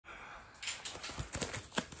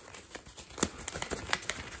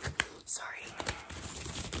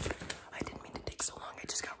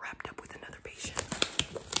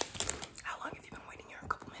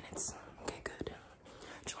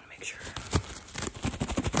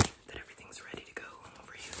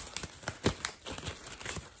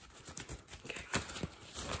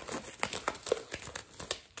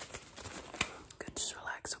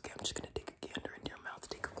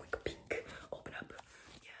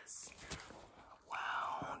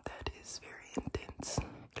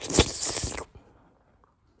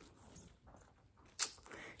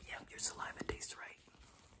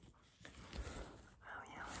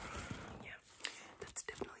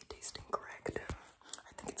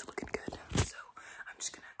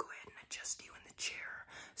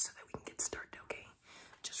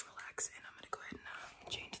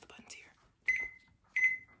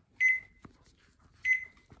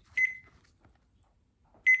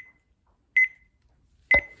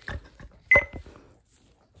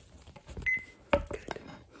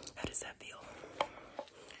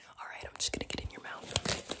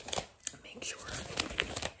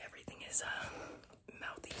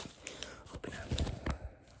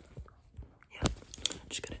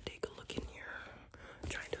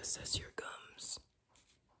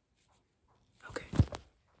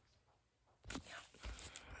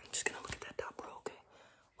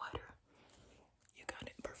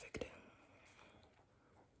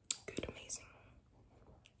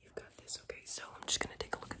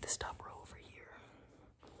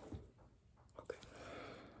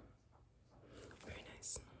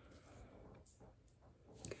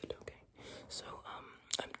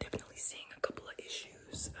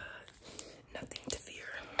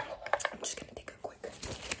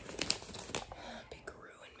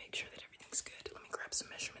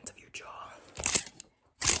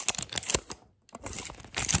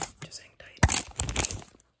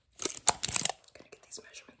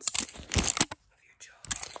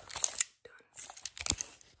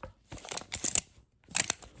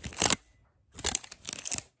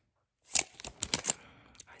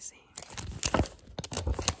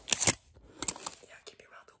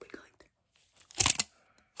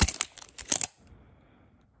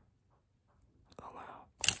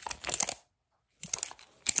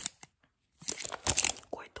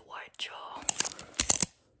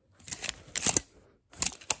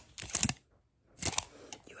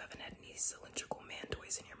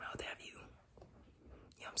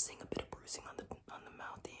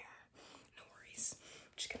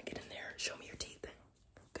Show me your teeth.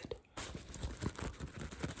 Good.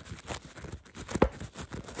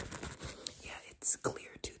 Yeah, it's clear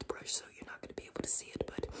toothbrush, so you're not going to be able to see it,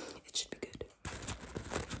 but it should be good.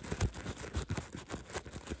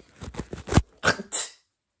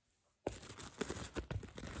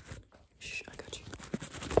 Shh, I got you.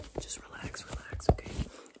 Just relax, okay?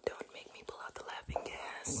 Don't make me pull out the laughing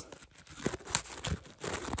gas.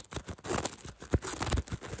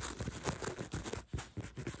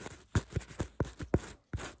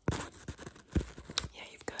 Yeah,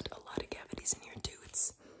 you've got a lot of cavities in here too.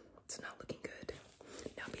 It's not looking good.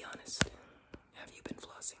 Now be honest. Have you been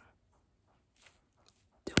flossing?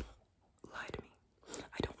 Don't lie to me.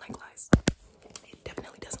 I don't like lies. It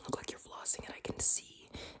definitely doesn't look like you're flossing, and I can see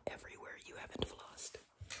everywhere you haven't flossed.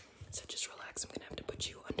 So just relax. I'm gonna have to put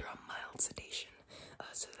you under a mild sedation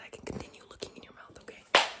so that I can continue looking in your mouth, okay?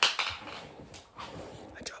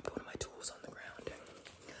 I dropped one of my tools on the ground.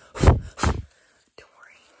 Don't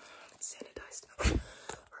worry, it's sanitized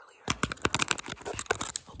earlier.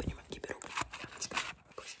 Open your mouth, keep it open. Yeah, that's good.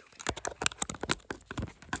 Push it open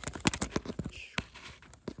here.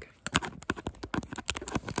 Okay.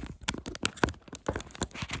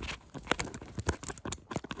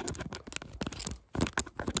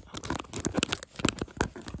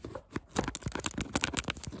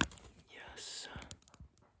 Yes.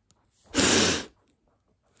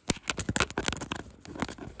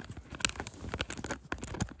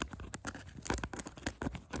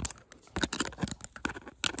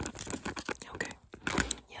 Okay.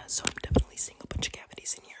 Yeah, so I'm definitely seeing a bunch of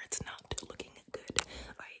cavities in here. It's not looking good.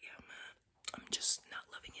 I'm just not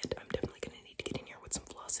loving it. I'm definitely gonna need to get in here with some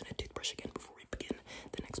floss and a toothbrush again before we begin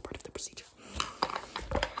the next part of the procedure.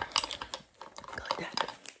 Go like that.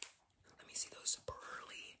 Let me see those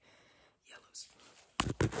pearly yellows.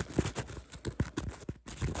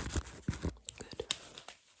 Good.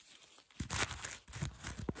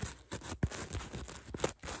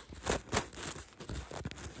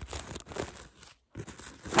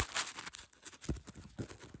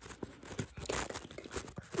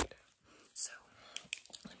 Perfect. So,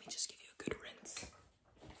 let me just give you a good rinse.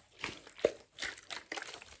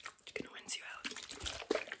 Just gonna rinse you out.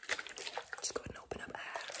 Just go ahead and open up.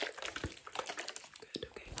 Good,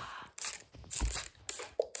 okay.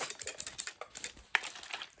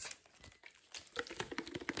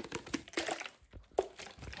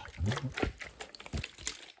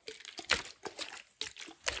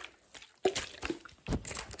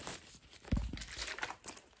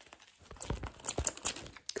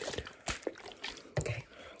 Good. Okay,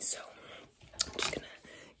 so I'm just gonna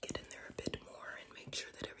get in there a bit more and make sure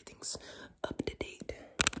that everything's up to date.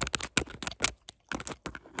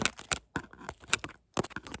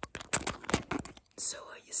 So,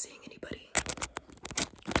 are you seeing anybody?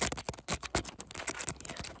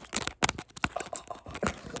 Yeah.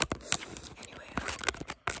 Anyway,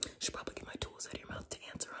 should probably get my tools out of your mouth to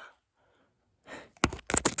answer, huh?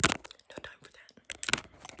 No time for that.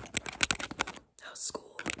 How's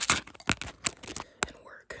school and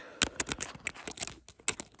work?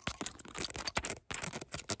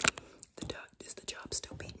 Is the job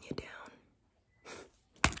still beating you down?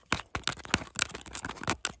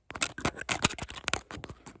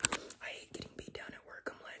 I hate getting beat down at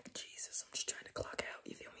work. I'm like, Jesus, I'm just trying to clock out.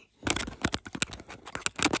 You feel me?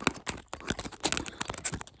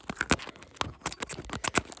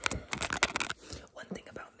 One thing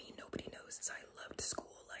about me nobody knows is I loved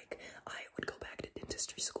school. Like, I would go back to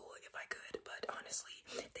dentistry school if I could, but honestly,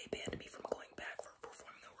 they banned me from going back for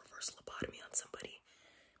performing a reverse lobotomy on somebody.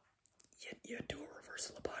 You do a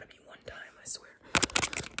reverse lobotomy one time, I swear.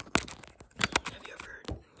 Have you ever,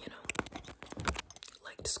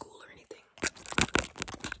 liked school or anything?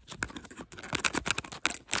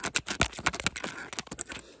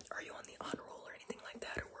 Are you on the honor roll or anything like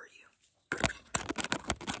that, or were you?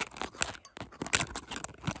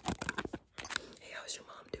 Hey, how's your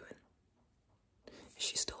mom doing? Is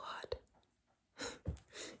she still hot?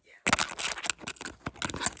 Yeah.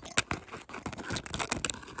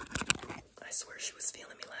 I swear she was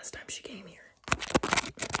feeling me last time she came here.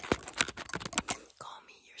 Call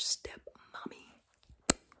me your step mommy.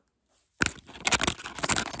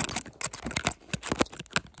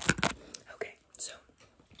 Okay, so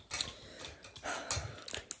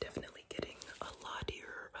I'm definitely getting a lot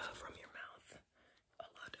here from your mouth. A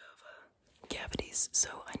lot of cavities, so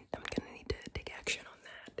I'm gonna need to take action on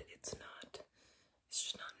that. It's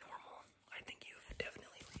just not normal. I think you've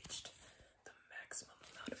definitely reached the maximum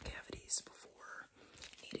amount of cavities before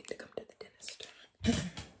needing to come to the dentist.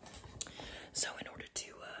 So in order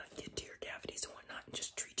to get to your cavities and whatnot and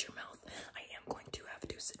just treat your mouth, I am going to have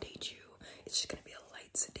to sedate you. It's just going to be a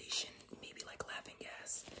light sedation,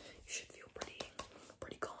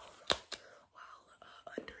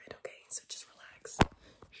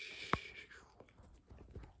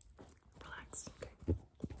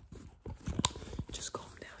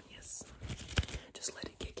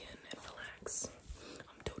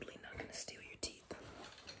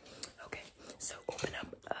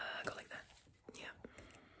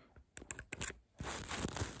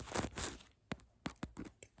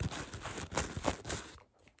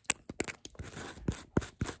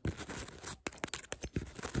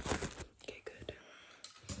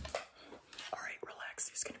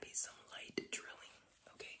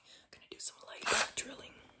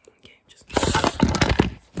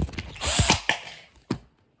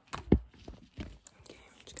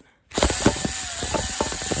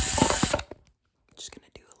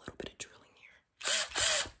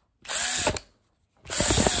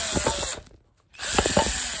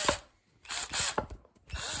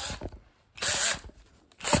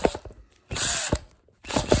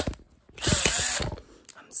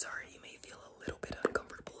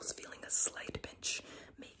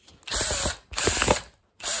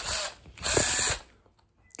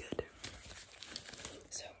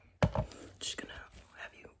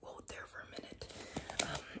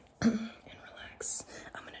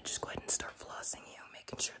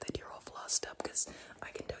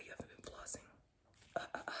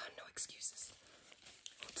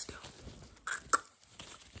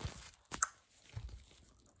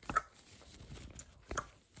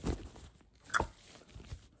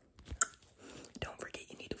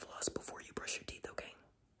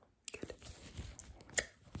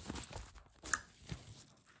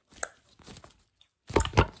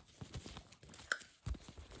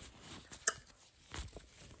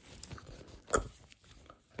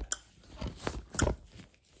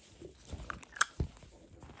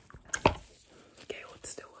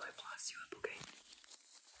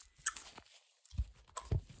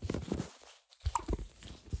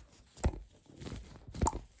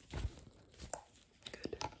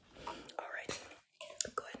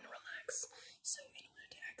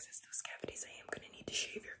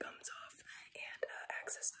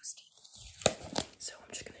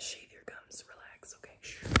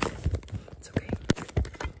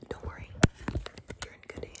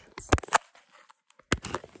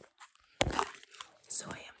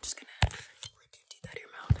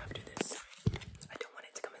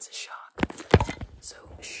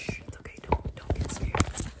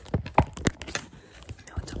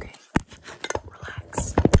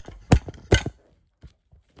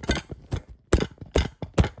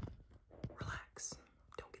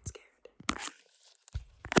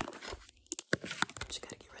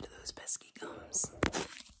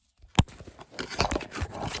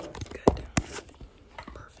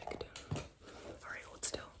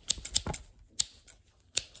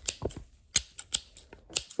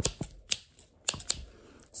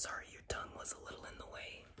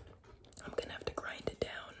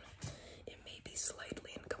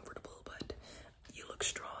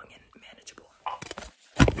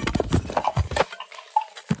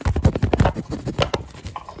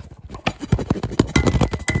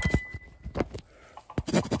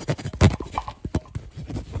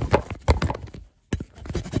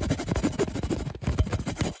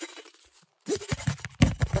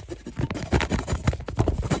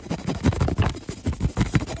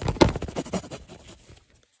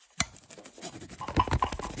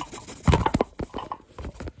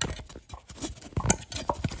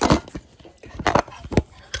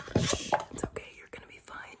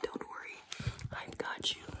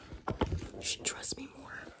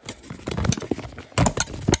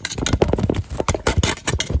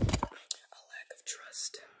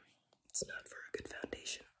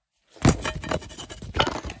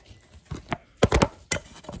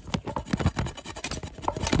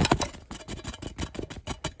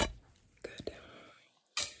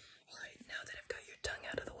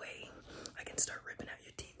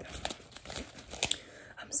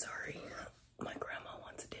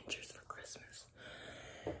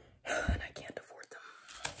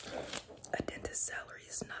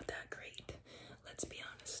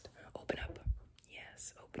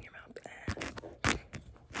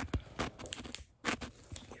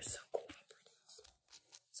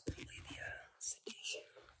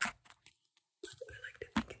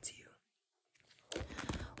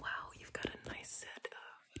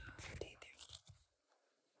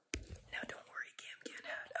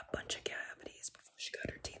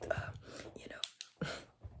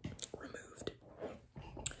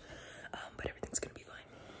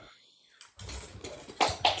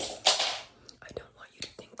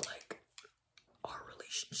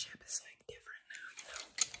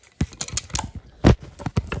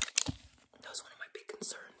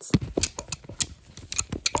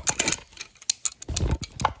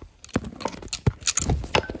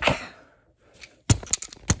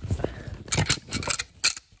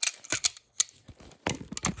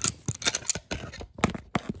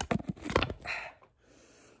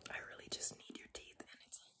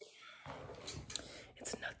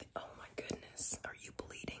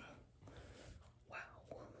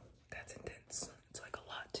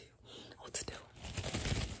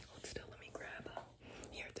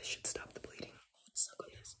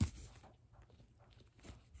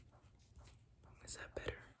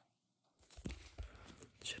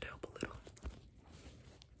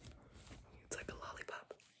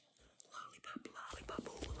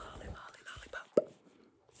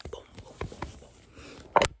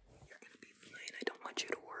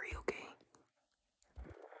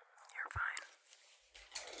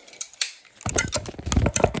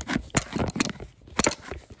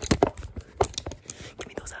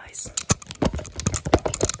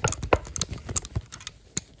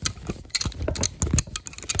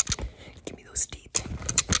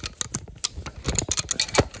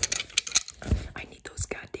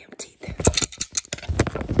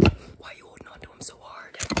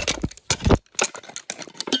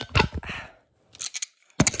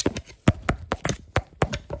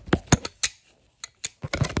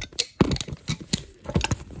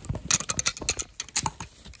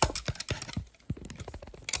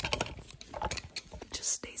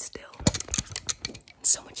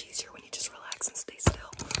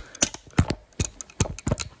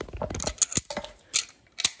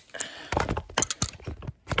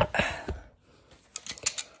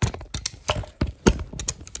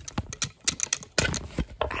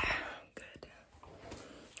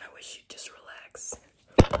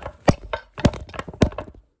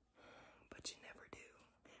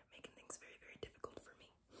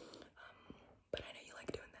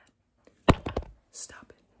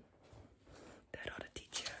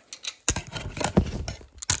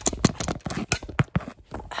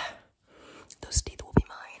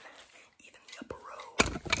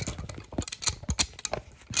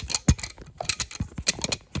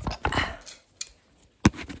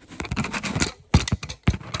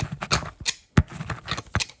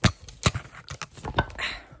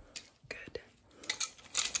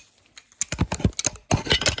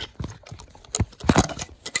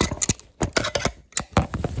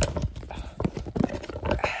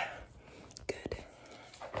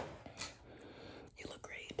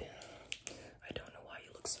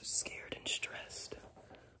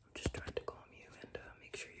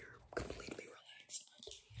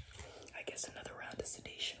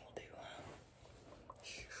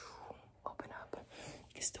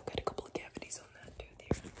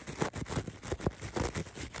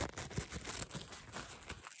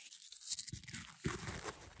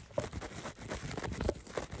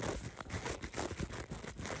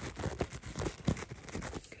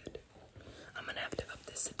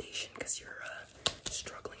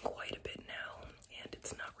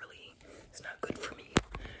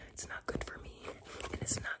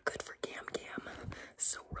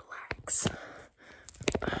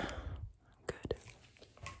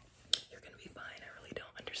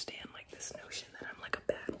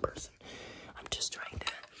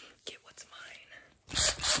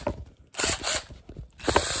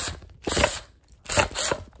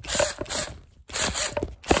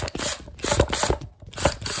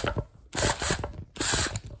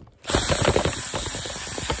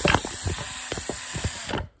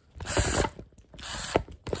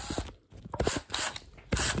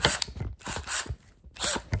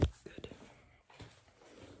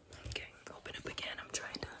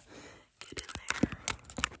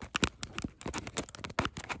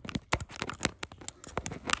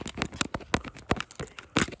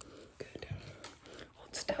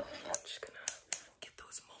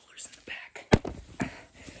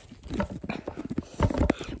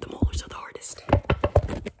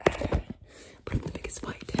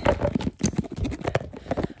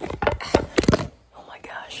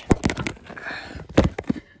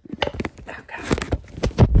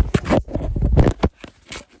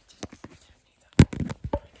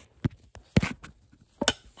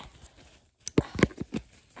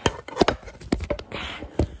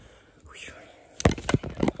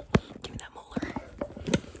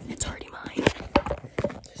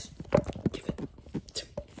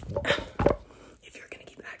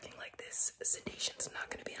 guess sedation's not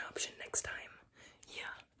gonna be an option next time. Yeah,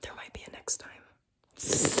 there might be a next time.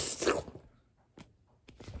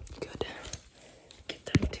 Good. Get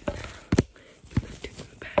that tooth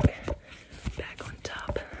back on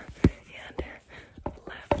top and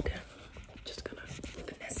left. Just gonna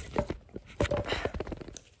finesse it.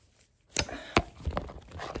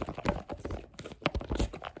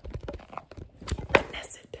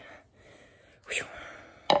 Finesse it. Whew.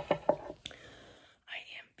 I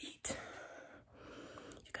am beat.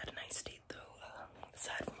 You got a nice teeth though.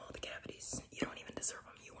 Aside from all the cavities, you don't even deserve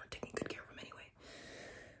them. You weren't taking good care of them anyway.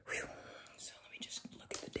 Whew. So let me just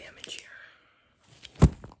look at the damage here.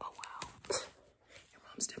 Oh wow. Your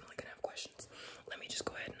mom's definitely gonna have questions. Let me just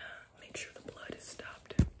go ahead and make sure the blood is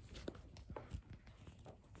stopped.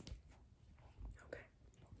 Okay.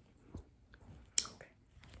 Okay.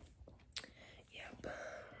 Yep.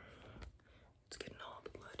 It's getting all the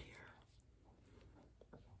blood here.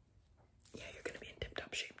 Yeah, you're gonna be in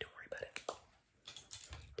tip-top shape. Don't worry about it.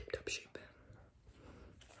 Tip-top shape.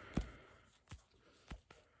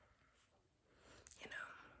 You know,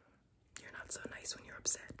 you're not so nice when you're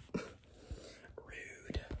upset.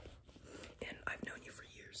 Rude. And I've known you for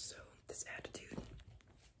years, so this attitude,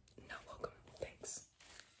 not welcome. Thanks.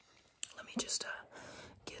 Let me just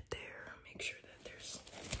get there, make sure that there's,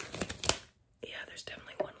 yeah, there's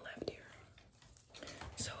definitely one left here.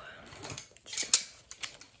 So just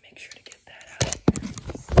gonna make sure to get that out.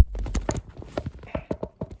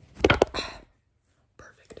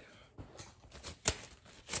 Perfect.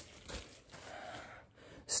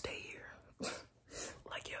 Stay here.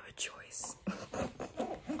 Like you have a choice.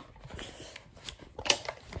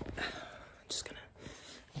 Just gonna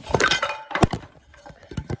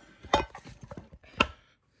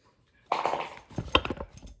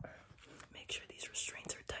make sure these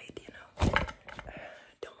restraints are tight, you know.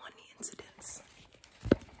 Don't want any incidents.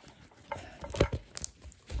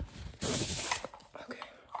 Okay,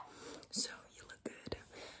 so you look good.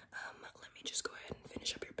 Let me just go ahead and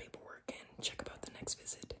finish up your paperwork and check about the next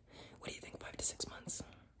visit. What do you think, 5 to 6 months?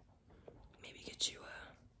 Maybe get you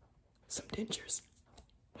some dentures.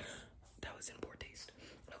 That was in poor taste.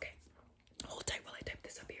 Okay, hold tight while I type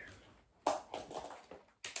this up here.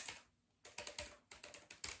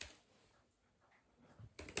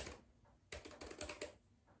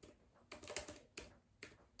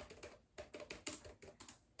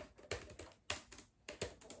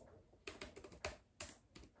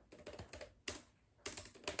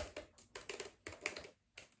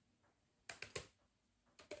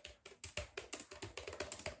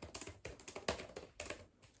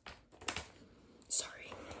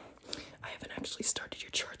 Sorry, I haven't actually started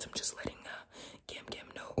your charts. I'm just letting Gam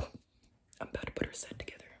know I'm about to put her set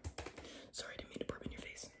together. Sorry, I didn't mean to burp in your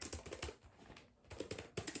face.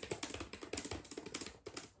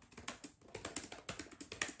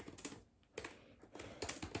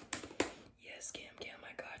 Yes, Gam,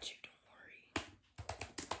 I got you. Don't worry.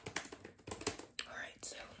 Alright,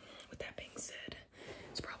 so with that being said,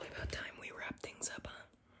 it's probably about time we wrap things up,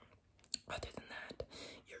 huh? Other than that,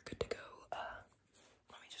 you're good to go.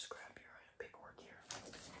 Let me just grab your paperwork here.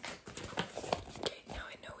 Okay, now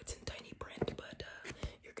I know it's in tiny print, but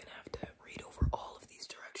you're gonna have to read over all of these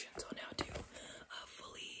directions on how to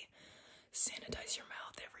fully sanitize your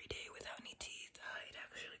mouth every day without any teeth. It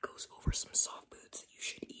actually goes over some soft foods that you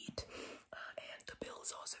should eat. And the bill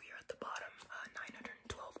is also here at the bottom,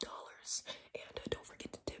 $912. And don't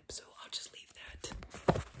forget to tip, so I'll just leave that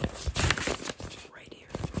right here.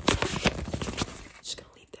 Just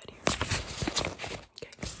gonna leave that here.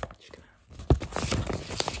 Okay, just gonna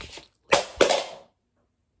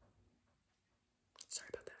sorry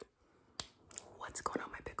about that. What's going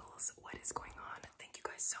on, my pickles? What is going on? Thank you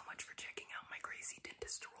guys so much for checking out my crazy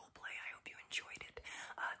dentist roleplay. I hope you enjoyed it.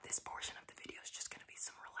 This portion of the video is just gonna be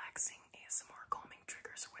some relaxing ASMR calming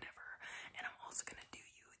triggers or whatever. And I'm also gonna do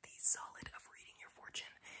you the solid of reading your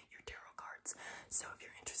fortune, your tarot cards. So if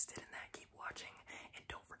you're interested in that, keep watching. And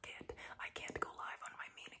don't forget, I can't go live on my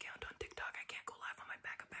main account on TikTok. I can't go live on my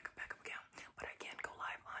backup account, but I can go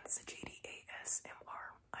live on Sjiadyasmr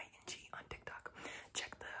on TikTok.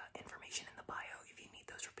 Check the information in the bio if you need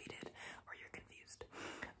those repeated or you're confused.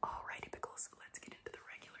 Alrighty, pickles, let's get into the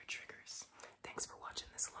regular triggers. Thanks for watching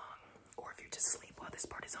this long, or if you're just asleep while this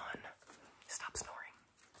part is on.